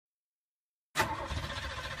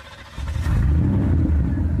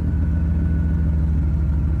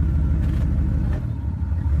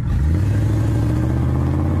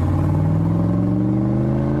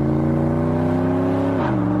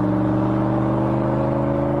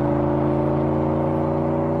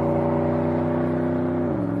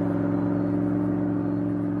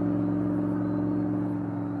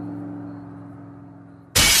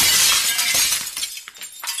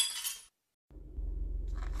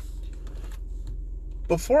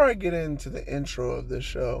Before I get into the intro of this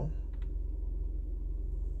show,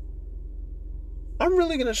 I'm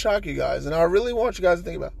really going to shock you guys, and I really want you guys to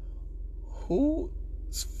think about whose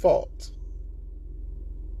fault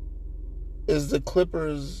is the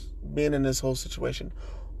Clippers being in this whole situation.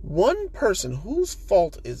 One person, whose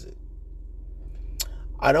fault is it?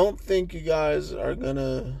 I don't think you guys are going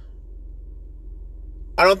to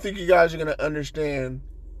understand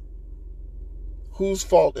whose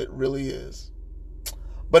fault it really is.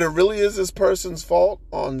 But it really is this person's fault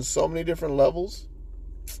on so many different levels.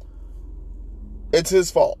 It's his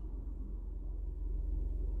fault.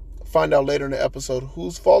 Find out later in the episode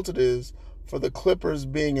whose fault it is for the Clippers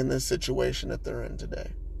being in this situation that they're in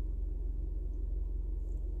today.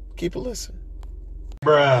 Keep a listen.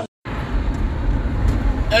 Bruh.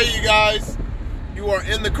 Hey, you guys. You are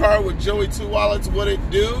in the car with Joey Two Wallets. What it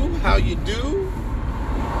do? How you do?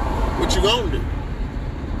 What you gonna do?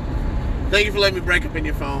 Thank you for letting me break up in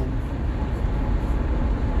your phone.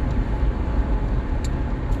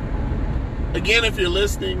 Again, if you're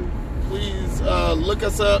listening, please look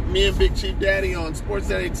us up, me and Big Chief Daddy, on Sports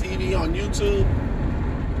Daddy TV on YouTube.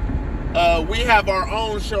 We have our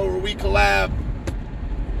own show where we collab,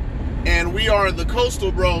 and we are the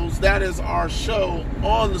Coastal Bros. That is our show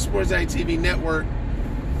on the Sports Daddy TV network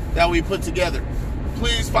that we put together.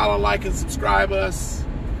 Please follow, like, and subscribe us.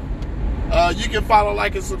 You can follow,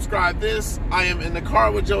 like, and subscribe this. I am in the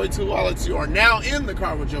car with Joey Two Wallets. You are now in the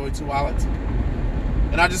car with Joey Two Wallets.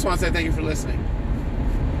 And I just want to say thank you for listening.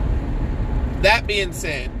 That being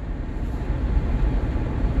said,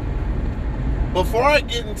 before I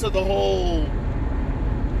get into the whole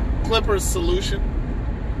Clippers solution,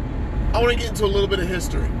 I want to get into a little bit of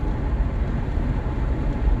history.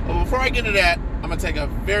 But before I get into that, I'm going to take a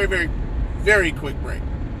very, very, very quick break.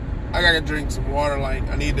 I got to drink some water.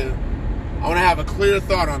 I want to have a clear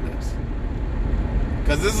thought on this.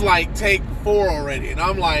 Because this is like take 4 already. And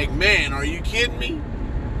I'm like, man, are you kidding me?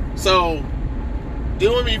 So,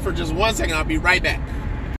 deal with me for just 1 second. I'll be right back.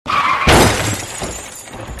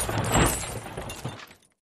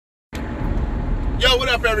 Yo, what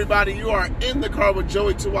up, everybody? You are in the car with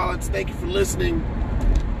Joey Two Wallets. Thank you for listening.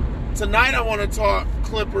 Tonight, I want to talk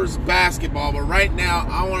Clippers basketball. But right now,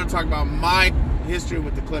 I want to talk about my history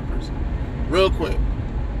with the Clippers. Real quick.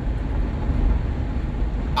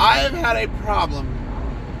 I have had a problem.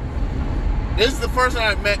 This is the first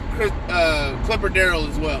time I met Clipper Darrell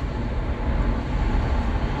as well.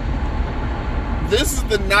 This is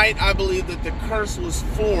the night I believe that the curse was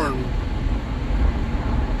formed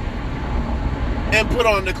and put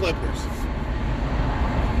on the Clippers.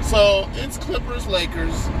 So it's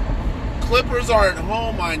Clippers-Lakers. Clippers are at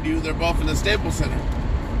home, mind you. They're both in the Staples Center.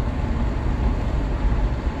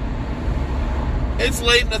 It's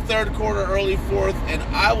late in the third quarter, early fourth, and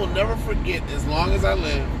I will never forget, as long as I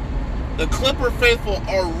live, the Clipper faithful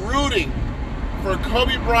are rooting for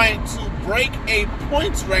Kobe Bryant to break a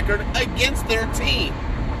points record against their team.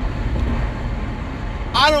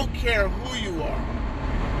 I don't care who you are.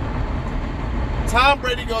 Tom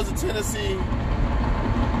Brady goes to Tennessee.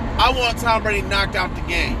 I want Tom Brady knocked out the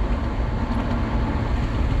game.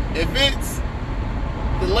 If it's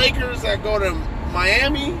the Lakers that go to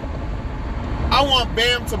Miami, I want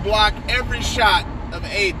Bam to block every shot of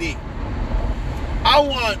AD. I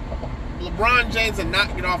want LeBron James to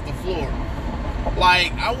not get off the floor.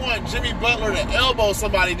 I want Jimmy Butler to elbow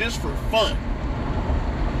somebody just for fun.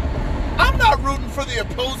 I'm not rooting for the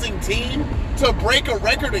opposing team to break a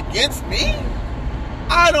record against me.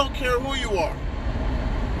 I don't care who you are.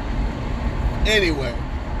 Anyway,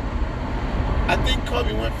 I think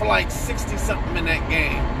Kobe went for 60-something in that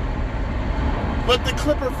game. But the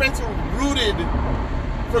Clipper fans were rooted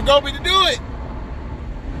for Kobe to do it.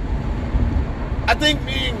 I think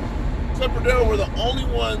me and Clipper Darrell were the only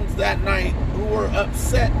ones that night who were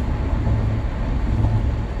upset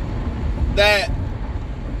that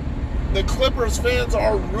the Clippers fans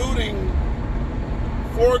are rooting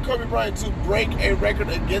for Kobe Bryant to break a record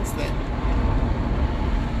against them.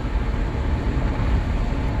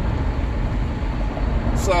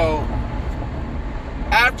 So,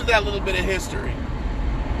 after that little bit of history,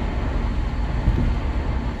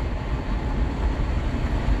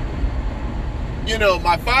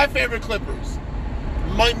 my 5 favorite Clippers,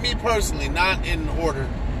 me personally, not in order: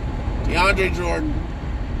 DeAndre Jordan,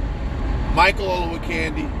 Michael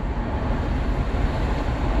Olowokandi,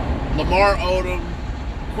 Lamar Odom,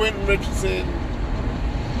 Quentin Richardson,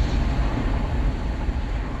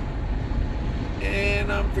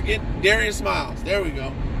 and I'm forgetting Darius Miles. There we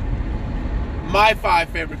go. My 5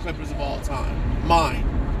 favorite Clippers of all time. Mine.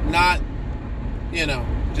 Not,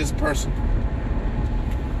 just personal.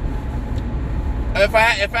 If I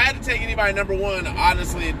had to take anybody number one,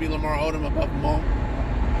 honestly, it'd be Lamar Odom above them all.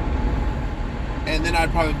 And then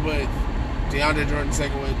I'd probably put DeAndre Jordan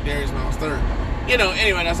second with Darius Miles third.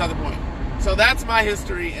 Anyway, that's not the point. So that's my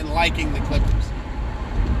history in liking the Clippers.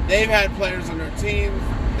 They've had players on their team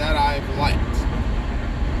that I've liked.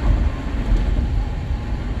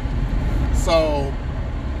 So,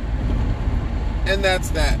 and that's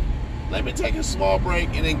that. Let me take a small break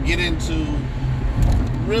and then get into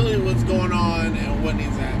really what's going on and what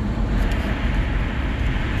needs to happen.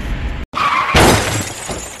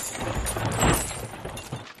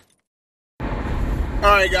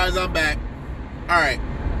 Alright guys, I'm back. Alright.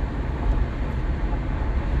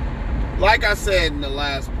 Like I said in the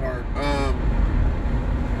last part,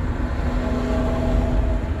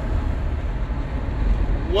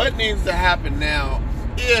 what needs to happen now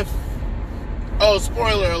if,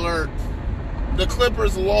 spoiler alert, the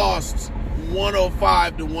Clippers lost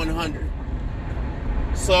 105 to 100.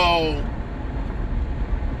 So,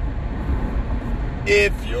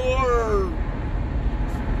 if you're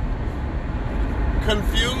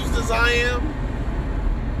confused as I am,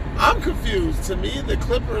 I'm confused. To me, the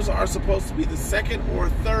Clippers are supposed to be the second or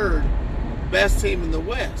third best team in the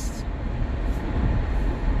West.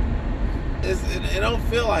 It don't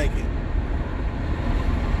feel like it.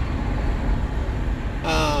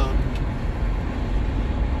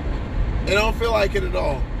 It don't feel like it at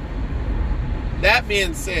all. That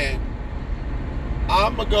being said,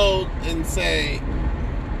 I'm going to go and say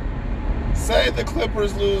the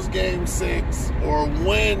Clippers lose game 6 or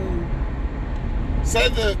win. Say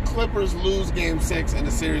the Clippers lose game 6 and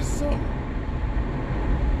the series is over.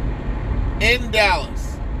 In Dallas.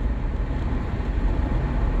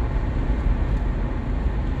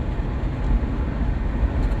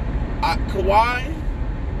 Kawhi,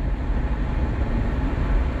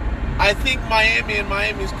 I think Miami and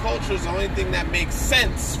Miami's culture is the only thing that makes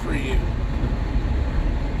sense for you.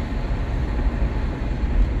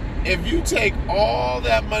 If you take all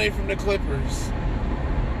that money from the Clippers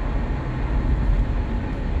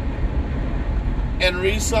and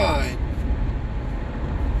re-sign,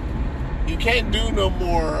 you can't do no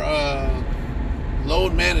more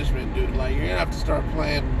load management, dude. Like, you're going to have to start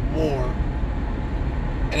playing more.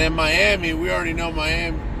 And in Miami, we already know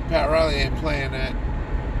Pat Riley ain't playing that.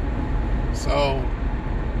 So,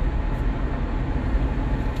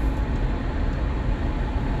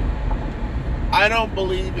 I don't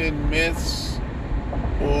believe in myths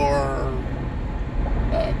or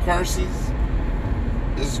curses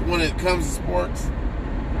when it comes to sports.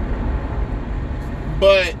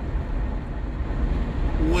 But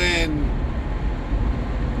when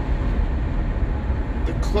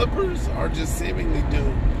the Clippers are just seemingly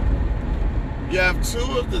doomed, you have 2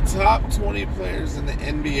 of the top 20 players in the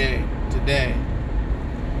NBA today.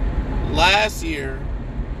 Last year,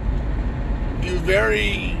 you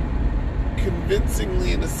very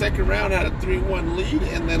convincingly in the second round had a 3-1 lead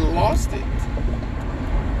and then lost it.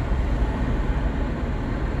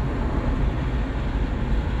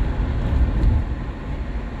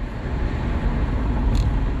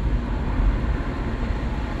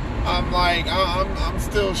 I'm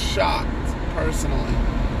still shocked, personally.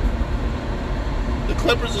 The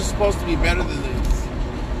Clippers are supposed to be better than this.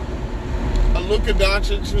 A Luka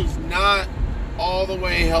Doncic who's not all the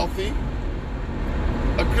way healthy.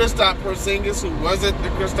 A Kristaps Porzingis who wasn't the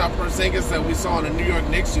Kristaps Porzingis that we saw in a New York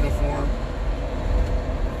Knicks uniform.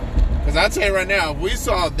 Because I tell you right now, if we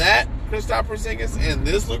saw that Kristaps Porzingis and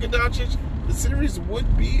this Luka Doncic, the series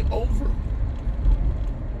would be over.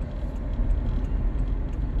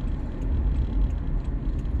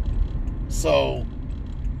 So,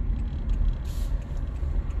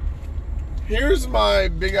 here's my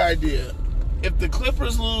big idea. If the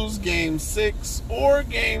Clippers lose game 6 or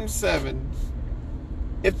game 7,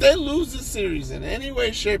 if they lose this series in any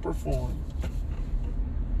way, shape, or form,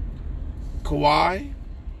 Kawhi,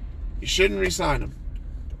 you shouldn't re-sign him.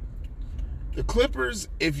 The Clippers,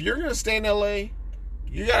 if you're going to stay in LA,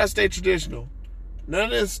 you got to stay traditional. None of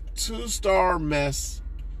this 2-star mess.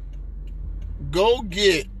 Go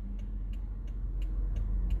get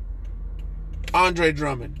Andre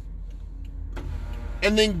Drummond.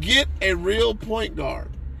 And then get a real point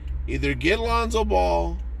guard. Either get Lonzo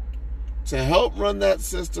Ball to help run that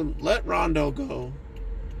system. Let Rondo go.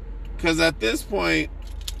 Because at this point,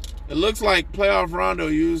 it looks like playoff Rondo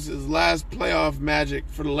used his last playoff magic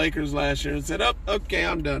for the Lakers last year and said, oh, okay,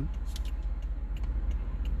 I'm done.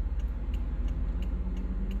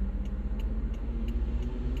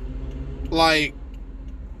 Like,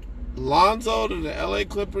 Lonzo to the LA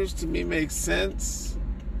Clippers to me makes sense.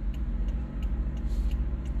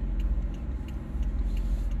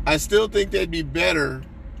 I still think they'd be better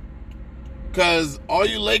because all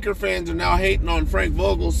you Laker fans are now hating on Frank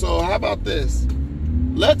Vogel. So how about this?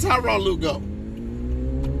 Let Tyronn Lue go.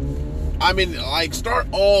 I mean, like, start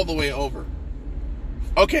all the way over.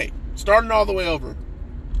 Okay, starting all the way over.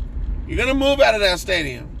 You're going to move out of that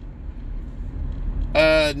stadium.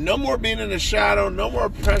 No more being in the shadow. No more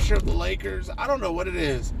pressure of the Lakers. I don't know what it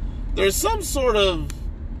is. There's some sort of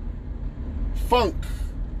funk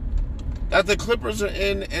that the Clippers are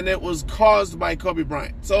in, and it was caused by Kobe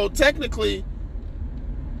Bryant. So technically,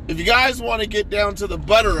 if you guys want to get down to the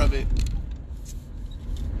butter of it,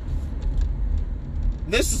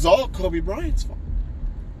 this is all Kobe Bryant's fault.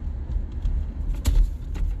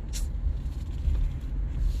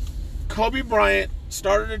 Kobe Bryant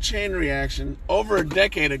started a chain reaction over a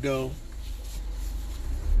decade ago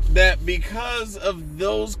that because of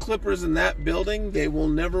those Clippers in that building, they will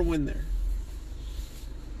never win there.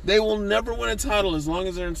 They will never win a title as long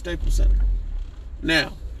as they're in Staples Center.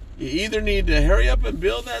 Now, you either need to hurry up and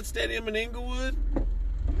build that stadium in Inglewood,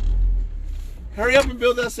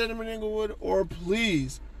 or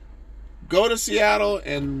please go to Seattle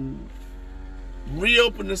and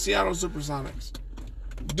reopen the Seattle Supersonics.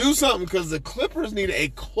 Do something, because the Clippers need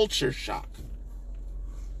a culture shock.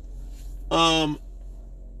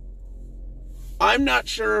 I'm not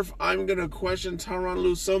sure if I'm going to question Tyronn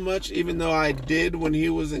Lue so much, even though I did when he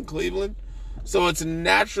was in Cleveland. So it's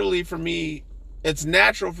natural for me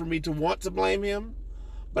to want to blame him,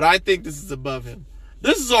 but I think this is above him.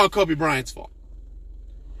 This is all Kobe Bryant's fault.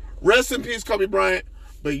 Rest in peace, Kobe Bryant,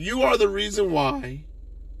 but you are the reason why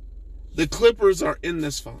the Clippers are in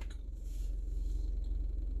this funk.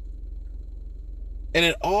 And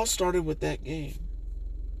it all started with that game.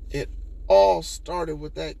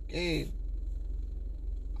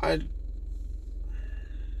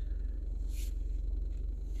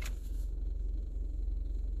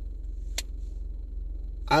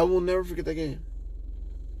 I will never forget that game.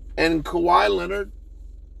 And Kawhi Leonard,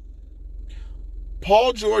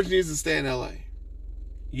 Paul George needs to stay in LA.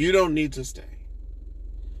 You don't need to stay.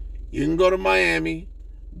 You can go to Miami,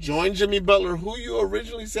 join Jimmy Butler, who you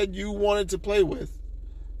originally said you wanted to play with.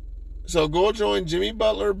 So go join Jimmy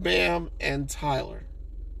Butler, Bam, and Tyler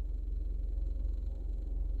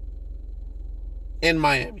in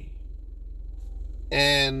Miami.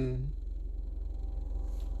 And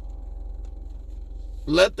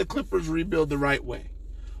let the Clippers rebuild the right way.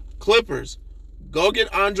 Clippers, go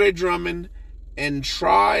get Andre Drummond and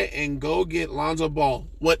try and go get Lonzo Ball.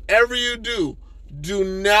 Whatever you do, do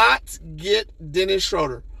not get Dennis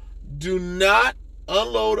Schroeder. Do not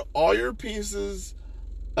unload all your pieces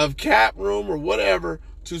of cap room or whatever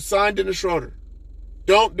to sign Dennis Schroeder.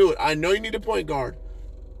 Don't do it. I know you need a point guard.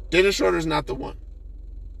 Dennis Schroeder is not the one.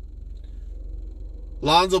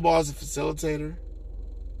 Lonzo Ball is a facilitator.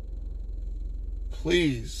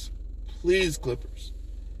 Please, Clippers.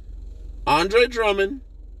 Andre Drummond,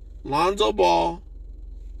 Lonzo Ball,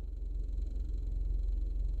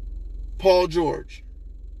 Paul George.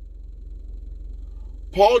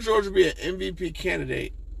 Paul George would be an MVP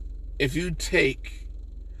candidate if you take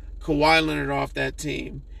Kawhi Leonard off that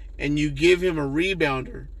team and you give him a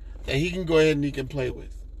rebounder that he can go ahead and he can play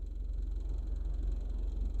with.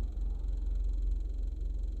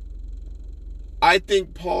 I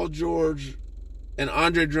think Paul George and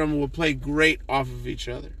Andre Drummond will play great off of each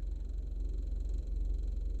other.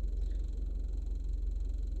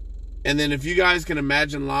 And then if you guys can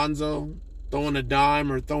imagine Lonzo throwing a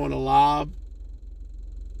dime or throwing a lob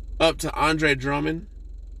up to Andre Drummond,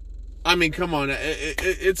 I mean, come on,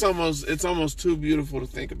 it's almost too beautiful to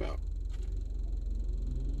think about.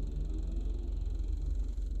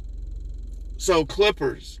 So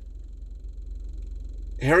Clippers,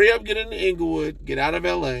 hurry up, get into Inglewood, get out of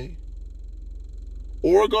LA,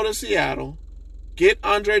 or go to Seattle, get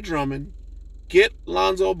Andre Drummond, get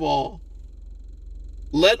Lonzo Ball,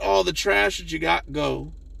 let all the trash that you got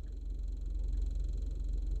go,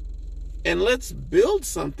 and let's build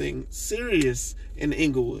something serious in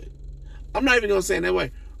Inglewood. I'm not even going to say it that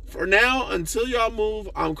way. For now, until y'all move,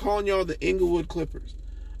 I'm calling y'all the Inglewood Clippers.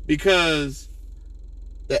 Because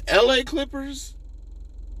the LA Clippers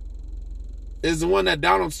is the one that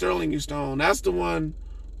Donald Sterling used to own. That's the one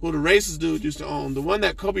who the racist dude used to own. The one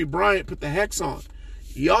that Kobe Bryant put the hex on.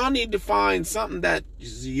 Y'all need to find something that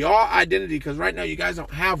is your identity, because right now you guys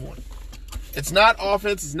don't have one. It's not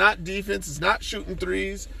offense. It's not defense. It's not shooting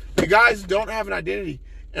threes. You guys don't have an identity.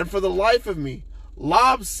 And for the life of me,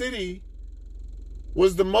 Lob City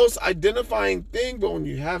was the most identifying thing, but when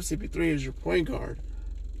you have CP3 as your point guard,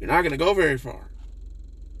 you're not going to go very far.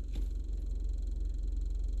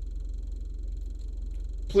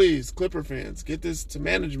 Please, Clipper fans, get this to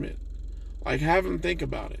management. Like, have them think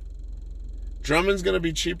about it. Drummond's going to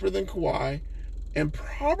be cheaper than Kawhi and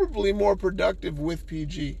probably more productive with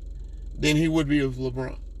PG than he would be with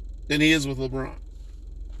LeBron, than he is with LeBron.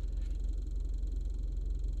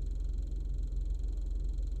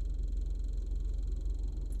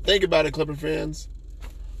 Think about it, Clipper fans.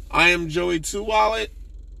 I am Joey Two Wallet.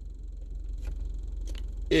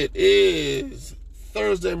 It is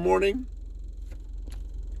Thursday morning.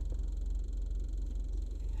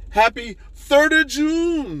 Happy 3rd of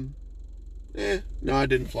June. No, I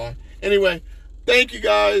didn't fly. Anyway, thank you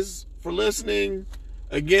guys for listening.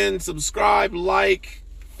 Again, subscribe, like,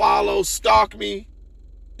 follow, stalk me.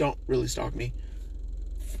 Don't really stalk me.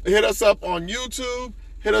 Hit us up on YouTube.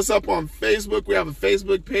 Hit us up on Facebook. We have a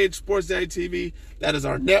Facebook page, Sports Daddy TV. That is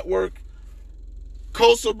our network.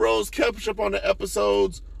 Coastal Bros, catch up on the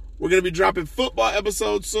episodes. We're going to be dropping football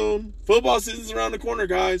episodes soon. Football season's around the corner,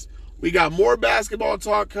 guys. We got more basketball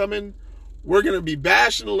talk coming. We're going to be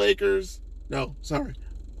bashing the Lakers. No, sorry.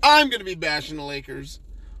 I'm going to be bashing the Lakers.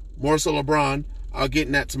 More so LeBron. I'll get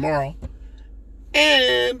in that tomorrow.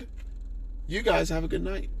 And you guys have a good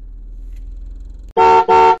night.